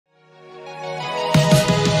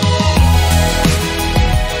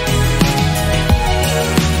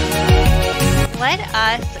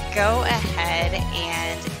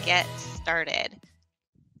started.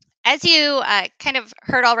 As you kind of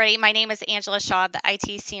heard already, my name is Angela Shaw, the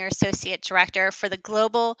IT Senior Associate Director for the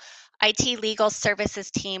Global IT Legal Services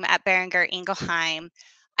team at Boehringer Ingelheim.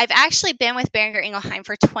 I've actually been with Boehringer Ingelheim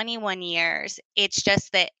for 21 years. It's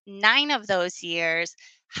just that 9 of those years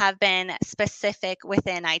have been specific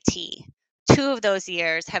within IT. 2 of those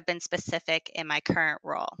years have been specific in my current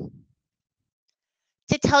role.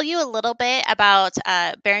 To tell you a little bit about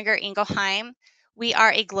Boehringer Ingelheim, we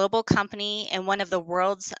are a global company and one of the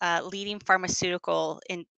world's leading pharmaceutical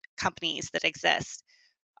companies that exist.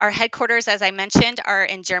 Our headquarters, as I mentioned, are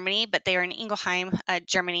in Germany, but they are in Ingelheim,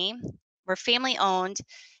 Germany. We're family owned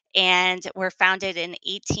and we're founded in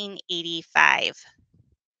 1885.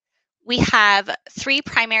 We have 3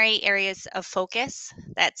 primary areas of focus.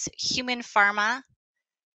 That's human pharma,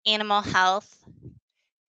 animal health,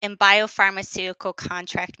 and biopharmaceutical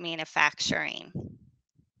contract manufacturing.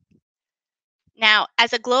 Now,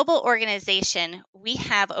 as a global organization, we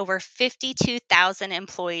have over 52,000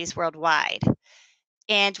 employees worldwide.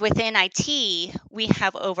 And within IT, we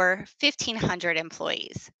have over 1,500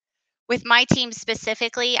 employees. With my team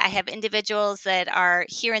specifically, I have individuals that are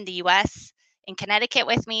here in the US, in Connecticut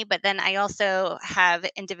with me, but then I also have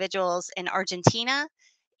individuals in Argentina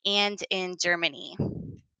and in Germany.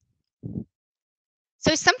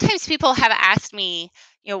 So sometimes people have asked me,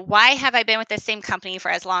 why have I been with the same company for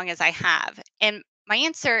as long as I have? And my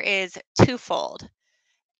answer is twofold.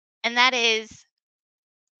 And that is,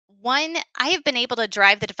 one, I have been able to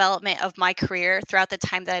drive the development of my career throughout the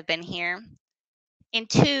time that I've been here. And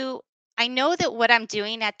 2, I know that what I'm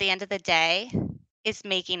doing at the end of the day is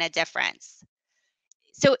making a difference.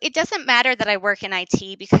 So it doesn't matter that I work in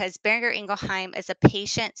IT because Boehringer Ingelheim is a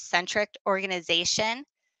patient-centric organization,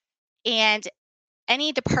 and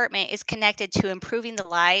any department is connected to improving the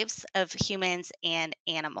lives of humans and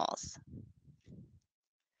animals.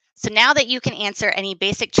 So now that you can answer any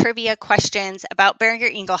basic trivia questions about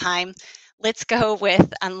Boehringer Ingelheim, let's go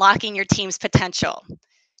with unlocking your team's potential.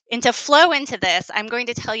 And to flow into this, I'm going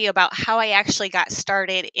to tell you about how I actually got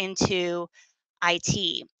started into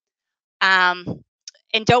IT.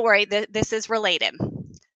 And don't worry, this is related.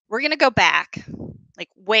 We're going to go back, like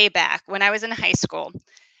way back when I was in high school.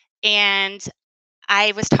 And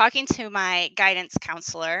I was talking to my guidance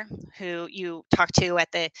counselor, who you talk to at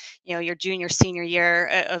the, your junior, senior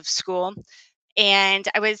year of school. And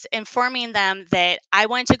I was informing them that I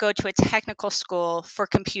wanted to go to a technical school for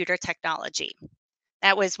computer technology.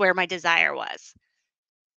 That was where my desire was.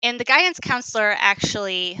 And the guidance counselor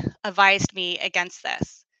actually advised me against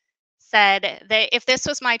this, said that if this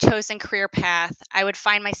was my chosen career path, I would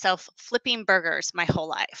find myself flipping burgers my whole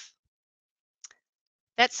life.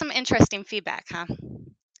 That's some interesting feedback, huh?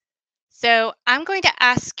 So I'm going to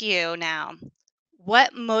ask you now,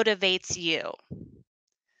 what motivates you?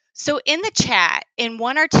 So in the chat, in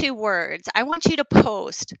 1 or 2 words, I want you to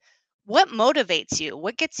post what motivates you,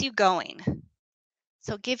 what gets you going.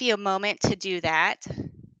 So I'll give you a moment to do that.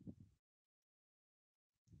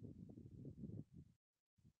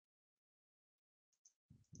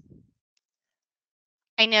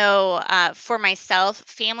 I know for myself,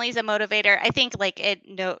 family's a motivator. I think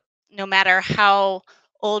no matter how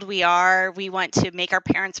old we are, we want to make our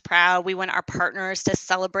parents proud. We want our partners to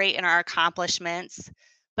celebrate in our accomplishments.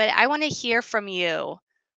 But I want to hear from you.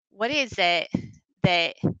 What is it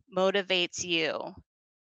that motivates you?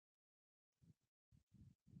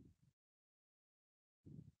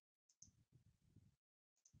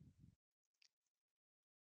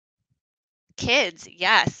 Kids,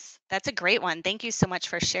 yes, that's a great one. Thank you so much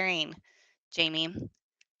for sharing, Jamie.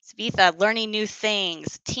 Svitha, learning new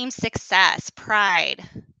things, team success, pride.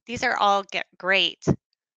 These are all great.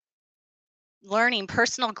 Learning,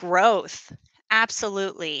 personal growth.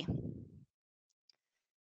 Absolutely.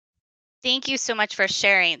 Thank you so much for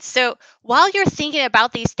sharing. So while you're thinking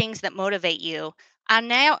about these things that motivate you, I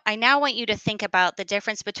now want you to think about the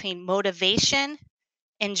difference between motivation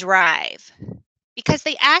and drive, because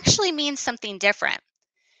they actually mean something different.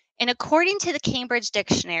 And according to the Cambridge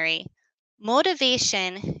Dictionary,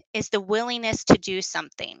 motivation is the willingness to do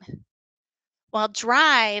something, while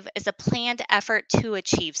drive is a planned effort to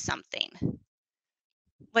achieve something.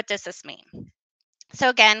 What does this mean? So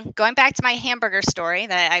again, going back to my hamburger story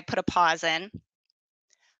that I put a pause in,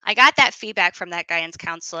 I got that feedback from that guidance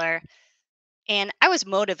counselor and I was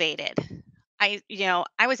motivated. I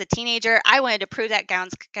was a teenager. I wanted to prove that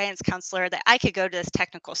guidance counselor that I could go to this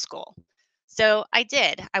technical school. So I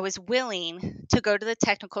did. I was willing to go to the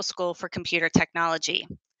technical school for computer technology.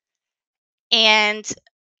 And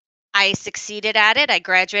I succeeded at it. I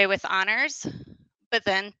graduated with honors, but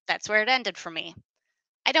then that's where it ended for me.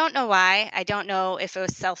 I don't know why. I don't know if it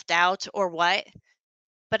was self doubt or what,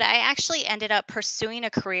 but I actually ended up pursuing a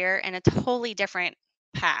career in a totally different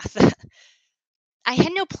path. I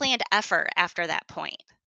had no planned effort after that point.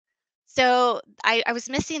 So I was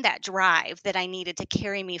missing that drive that I needed to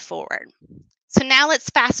carry me forward. So now let's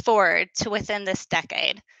fast forward to within this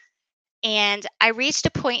decade. And I reached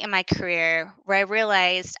a point in my career where I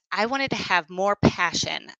realized I wanted to have more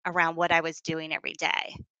passion around what I was doing every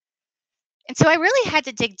day. And so I really had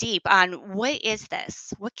to dig deep on what is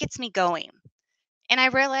this? What gets me going? And I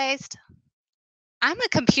realized I'm a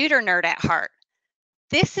computer nerd at heart.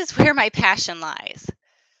 This is where my passion lies.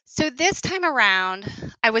 So this time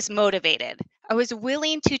around, I was motivated. I was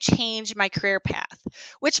willing to change my career path,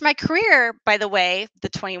 which my career, by the way, the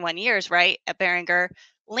 21 years, right, at Behringer,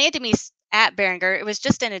 landed me at Behringer. It was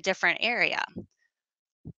just in a different area.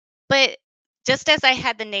 But just as I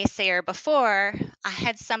had the naysayer before, I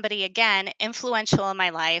had somebody again influential in my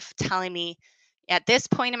life telling me at this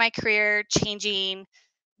point in my career, changing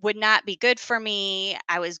would not be good for me.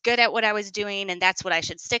 I was good at what I was doing, and that's what I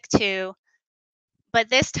should stick to. But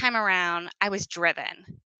this time around, I was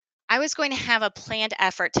driven. I was going to have a planned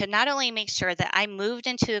effort to not only make sure that I moved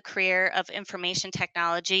into a career of information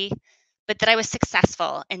technology, but that I was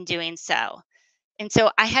successful in doing so. And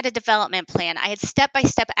so I had a development plan. I had step by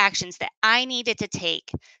step actions that I needed to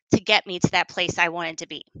take to get me to that place I wanted to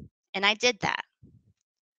be. And I did that.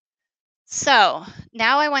 So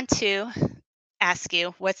now I want to ask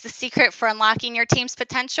you, what's the secret for unlocking your team's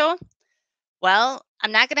potential? Well,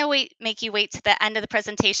 I'm not going to make you wait to the end of the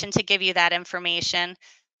presentation to give you that information. I'm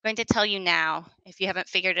going to tell you now if you haven't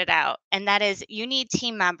figured it out. And that is you need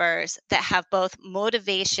team members that have both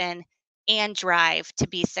motivation and drive to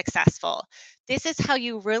be successful. This is how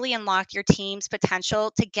you really unlock your team's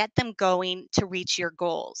potential to get them going to reach your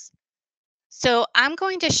goals. So, I'm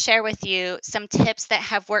going to share with you some tips that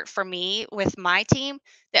have worked for me with my team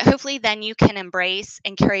that hopefully then you can embrace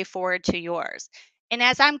and carry forward to yours. And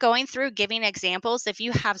as I'm going through giving examples, if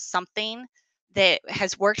you have something that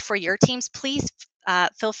has worked for your teams, please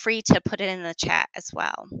feel free to put it in the chat as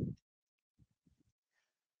well.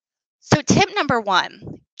 So, tip number one,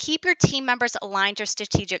 keep your team members aligned to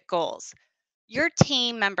strategic goals. Your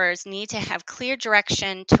team members need to have clear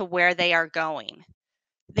direction to where they are going.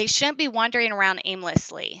 They shouldn't be wandering around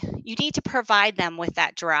aimlessly. You need to provide them with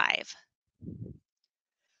that drive.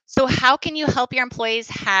 So, how can you help your employees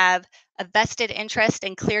have a vested interest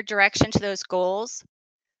and clear direction to those goals?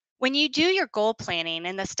 When you do your goal planning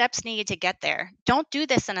and the steps needed to get there, don't do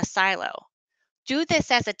this in a silo. Do this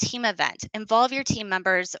as a team event. Involve your team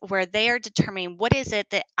members where they are determining what is it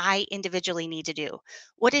that I individually need to do?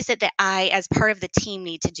 What is it that I, as part of the team,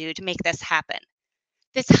 need to do to make this happen?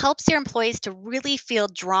 This helps your employees to really feel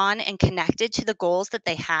drawn and connected to the goals that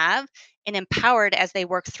they have and empowered as they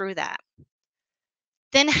work through that.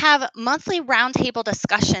 Then have monthly roundtable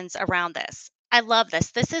discussions around this. I love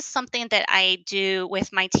this. This is something that I do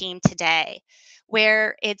with my team today,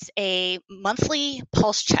 where it's a monthly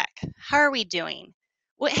pulse check. How are we doing?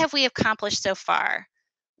 What have we accomplished so far?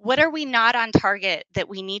 What are we not on target that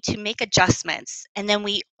we need to make adjustments? And then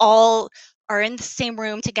we all are in the same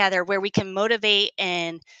room together where we can motivate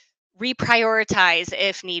and reprioritize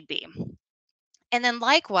if need be. And then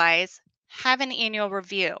likewise, have an annual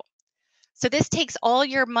review. So this takes all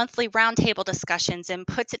your monthly roundtable discussions and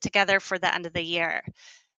puts it together for the end of the year.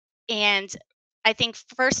 And I think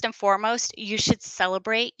first and foremost, you should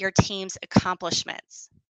celebrate your team's accomplishments.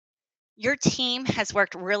 Your team has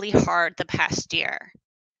worked really hard the past year.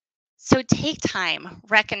 So take time,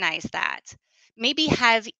 recognize that. Maybe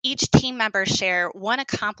have each team member share one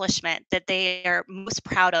accomplishment that they are most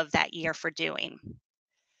proud of that year for doing.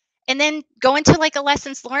 And then go into like a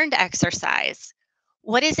lessons learned exercise.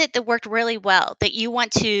 What is it that worked really well that you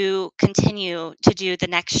want to continue to do the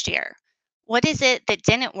next year? What is it that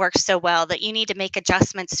didn't work so well that you need to make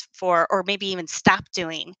adjustments for, or maybe even stop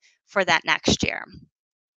doing for that next year?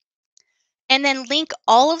 And then link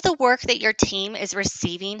all of the work that your team is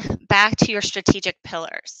receiving back to your strategic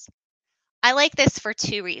pillars. I like this for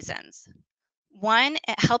two reasons. One,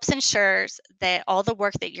 it helps ensures that all the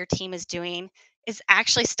work that your team is doing is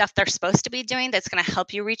actually stuff they're supposed to be doing that's going to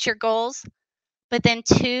help you reach your goals. But then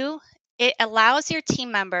two, it allows your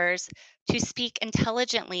team members to speak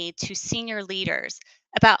intelligently to senior leaders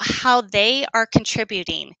about how they are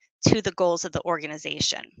contributing to the goals of the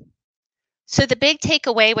organization. So the big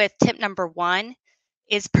takeaway with tip number one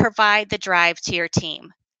is provide the drive to your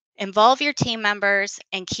team. Involve your team members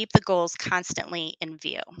and keep the goals constantly in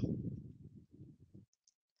view.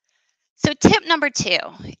 So, tip number two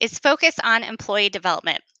is focus on employee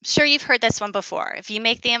development. I'm sure you've heard this one before. If you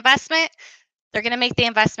make the investment, They're going to make the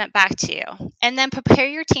investment back to you. And then prepare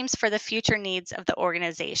your teams for the future needs of the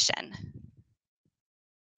organization.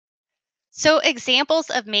 So, examples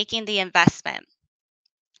of making the investment.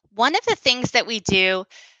 One of the things that we do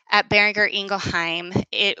at Boehringer Ingelheim,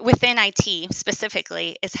 within IT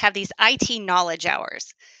specifically, is have these IT knowledge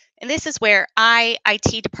hours. And this is where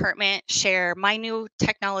IT department, share my new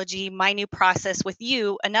technology, my new process with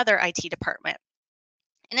you, another IT department.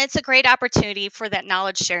 And it's a great opportunity for that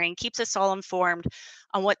knowledge sharing, keeps us all informed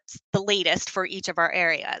on what's the latest for each of our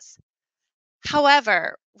areas.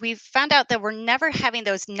 However, we've found out that we're never having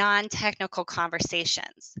those non technical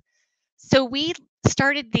conversations. So we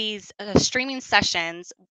started these streaming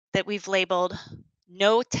sessions that we've labeled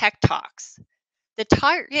No Tech Talks. The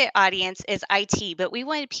target audience is IT, but we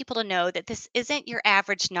wanted people to know that this isn't your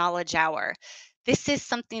average knowledge hour. This is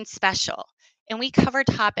something special. And we cover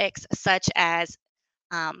topics such as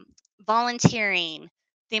um, volunteering,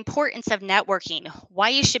 the importance of networking, why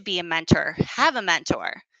you should be a mentor, have a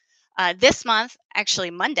mentor. This month,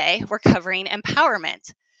 actually Monday, we're covering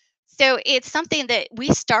empowerment. So it's something that we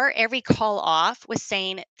start every call off with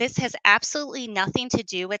saying, this has absolutely nothing to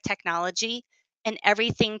do with technology and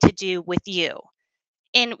everything to do with you.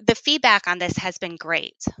 And the feedback on this has been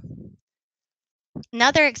great.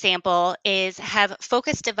 Another example is have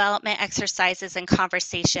focused development exercises and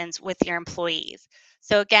conversations with your employees.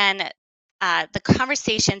 So again, the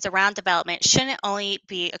conversations around development shouldn't only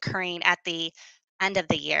be occurring at the end of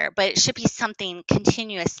the year, but it should be something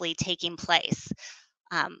continuously taking place.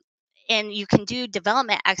 Um, and you can do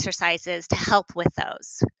development exercises to help with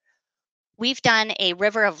those. We've done a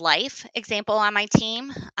river of life example on my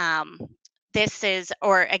team. This is,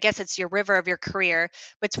 or I guess it's your river of your career,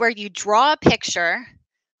 but it's where you draw a picture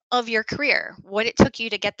of your career, what it took you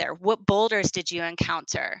to get there, what boulders did you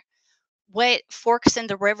encounter, what forks in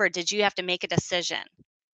the river did you have to make a decision.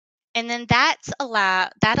 And then that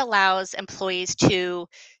allows employees to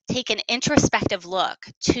take an introspective look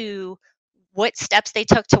to what steps they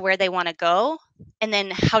took to where they want to go, and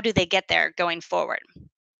then how do they get there going forward.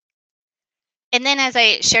 And then, as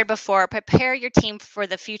I shared before, prepare your team for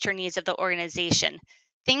the future needs of the organization.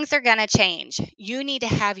 Things are going to change. You need to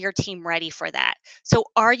have your team ready for that. So,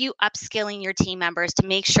 are you upskilling your team members to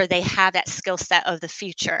make sure they have that skill set of the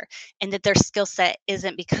future and that their skill set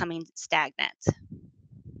isn't becoming stagnant?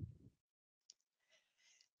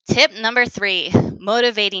 Tip number 3,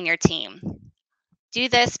 motivating your team. Do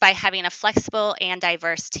this by having a flexible and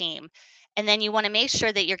diverse team. And then you want to make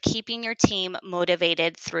sure that you're keeping your team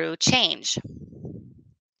motivated through change.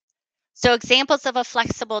 So, examples of a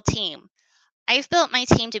flexible team. I've built my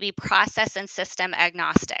team to be process and system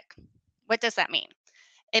agnostic. What does that mean?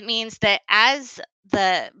 It means that as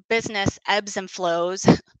the business ebbs and flows,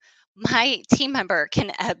 my team member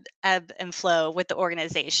can ebb and flow with the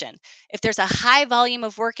organization. If there's a high volume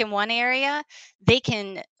of work in one area, they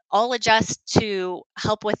can all adjust to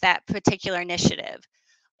help with that particular initiative.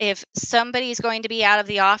 If somebody's going to be out of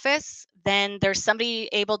the office, then there's somebody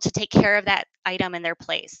able to take care of that item in their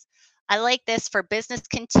place. I like this for business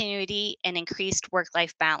continuity and increased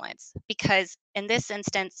work-life balance because in this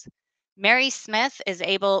instance, Mary Smith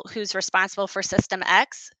who's responsible for System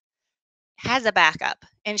X, has a backup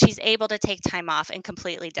and she's able to take time off and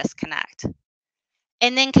completely disconnect.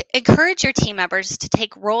 And then encourage your team members to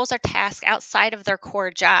take roles or tasks outside of their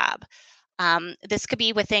core job. This could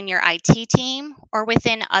be within your IT team or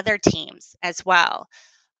within other teams as well.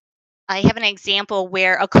 I have an example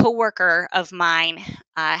where a coworker of mine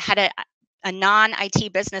had a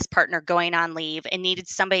non-IT business partner going on leave and needed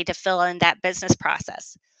somebody to fill in that business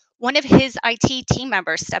process. One of his IT team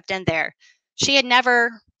members stepped in there. She had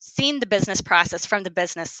never seen the business process from the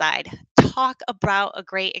business side. Talk about a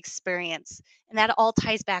great experience. And that all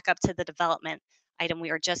ties back up to the development item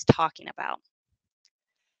we were just talking about.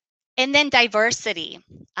 And then diversity.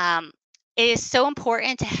 It is so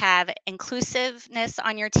important to have inclusiveness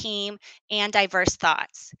on your team and diverse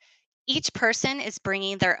thoughts. Each person is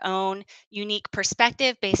bringing their own unique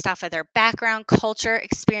perspective based off of their background, culture,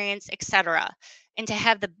 experience, etc. And to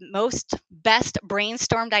have the best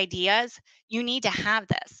brainstormed ideas, you need to have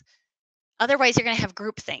this. Otherwise, you're going to have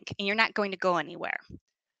groupthink and you're not going to go anywhere.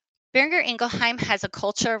 Boehringer Ingelheim has a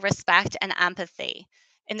culture of respect and empathy.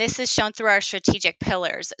 And this is shown through our strategic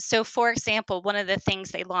pillars. So, for example, one of the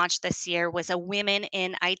things they launched this year was a Women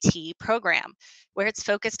in IT program where it's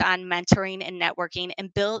focused on mentoring and networking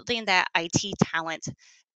and building that IT talent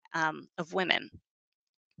of women.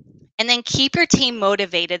 And then keep your team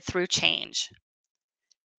motivated through change.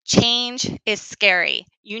 Change is scary.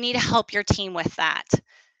 You need to help your team with that.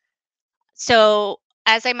 So,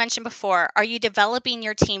 as I mentioned before, are you developing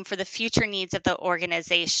your team for the future needs of the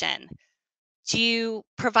organization? Do you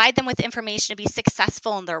provide them with information to be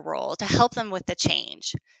successful in their role, to help them with the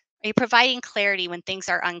change? Are you providing clarity when things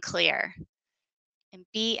are unclear? And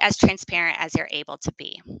be as transparent as you're able to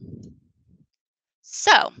be.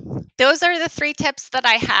 So, those are the 3 tips that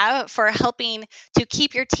I have for helping to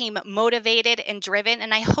keep your team motivated and driven.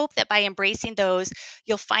 And I hope that by embracing those,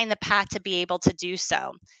 you'll find the path to be able to do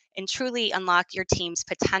so and truly unlock your team's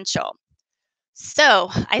potential. So,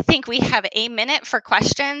 I think we have a minute for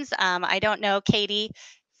questions. I don't know, Katie,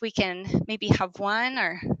 if we can maybe have one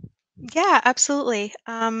or. Yeah, absolutely.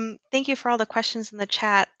 Thank you for all the questions in the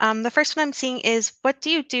chat. The first one I'm seeing is, what do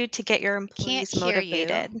you do to get your Can't employees hear you.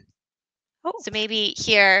 motivated? Oh, So, maybe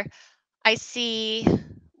here I see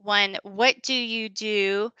one. What do you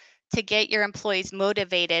do to get your employees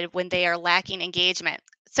motivated when they are lacking engagement?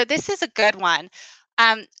 So this is a good one.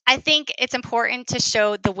 I think it's important to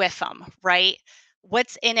show the WIFM, right?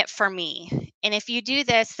 What's in it for me? And if you do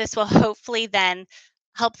this, this will hopefully then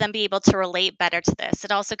help them be able to relate better to this.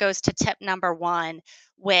 It also goes to tip number 1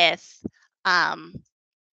 with um,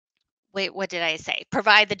 wait, what did I say?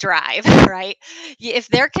 Provide the drive, right? If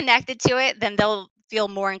they're connected to it, then they'll feel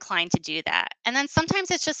more inclined to do that. And then sometimes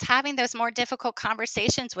it's just having those more difficult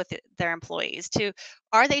conversations with their employees to,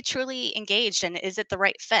 are they truly engaged and is it the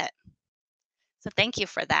right fit? So thank you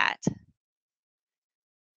for that.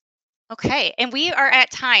 Okay, and we are at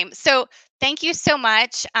time. So thank you so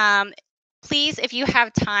much. Please, if you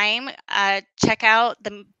have time, check out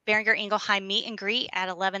the Boehringer Ingelheim meet and greet at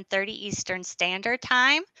 11:30 Eastern Standard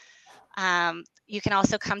Time. You can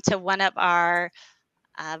also come to one of our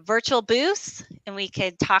virtual booths and we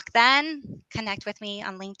could talk then. Connect with me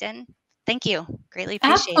on LinkedIn. Thank you. Greatly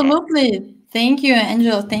appreciate it. Absolutely. Thank you,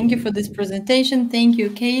 Angela. Thank you for this presentation. Thank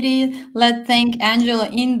you, Katie. Let's thank Angela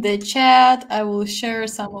in the chat. I will share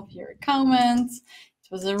some of your comments.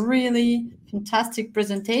 It was a really fantastic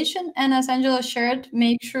presentation. And as Angela shared,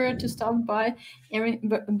 make sure to stop by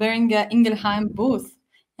Boehringer Ingelheim booth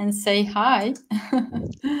and say hi.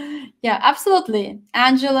 Yeah, absolutely.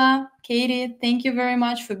 Angela, Katie, thank you very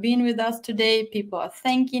much for being with us today. People are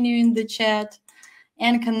thanking you in the chat.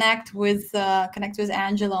 And connect with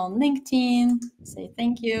Angela on LinkedIn. Say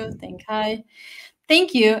thank you, hi.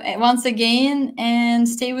 Thank you once again, and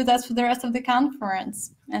stay with us for the rest of the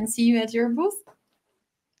conference. And see you at your booth. All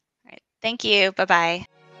right. Thank you. Bye-bye.